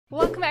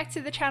Welcome back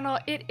to the channel.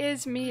 It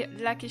is me,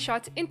 Lucky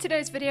Shot. In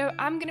today's video,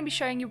 I'm going to be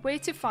showing you where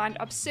to find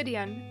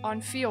Obsidian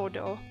on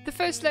Fjordur. The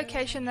first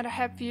location that I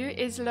have for you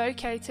is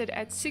located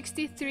at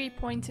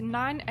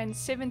 63.9 and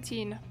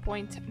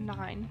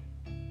 17.9.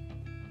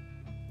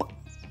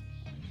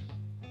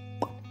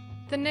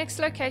 The next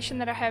location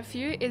that I have for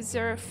you is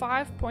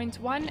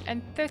 05.1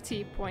 and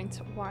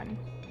 30.1.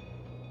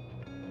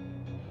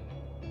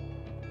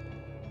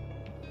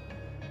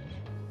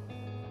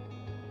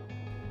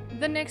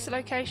 The next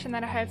location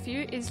that I have for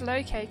you is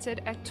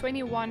located at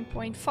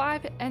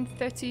 21.5 and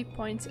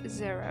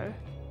 30.0.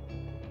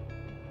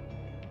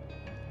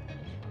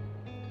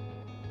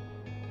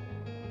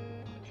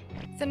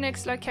 The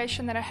next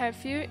location that I have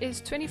for you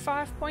is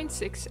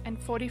 25.6 and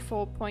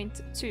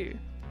 44.2.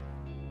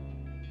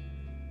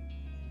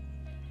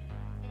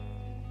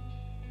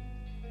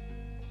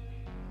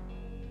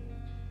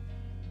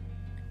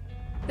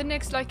 The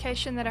next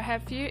location that I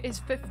have for you is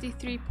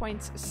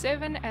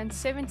 53.7 and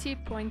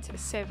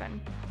 70.7.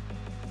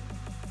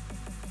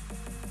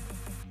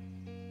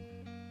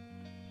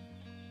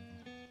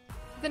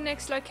 The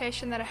next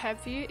location that I have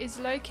for you is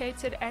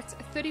located at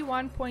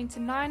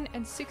 31.9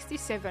 and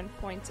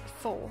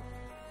 67.4.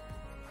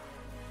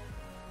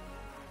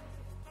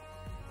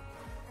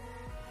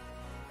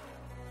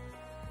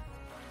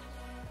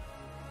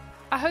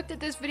 I hope that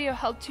this video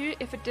helped you.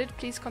 If it did,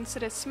 please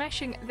consider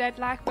smashing that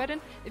like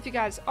button. If you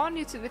guys are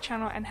new to the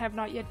channel and have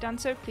not yet done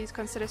so, please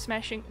consider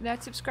smashing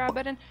that subscribe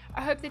button.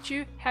 I hope that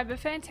you have a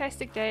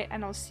fantastic day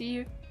and I'll see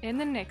you in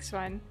the next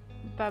one.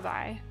 Bye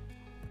bye.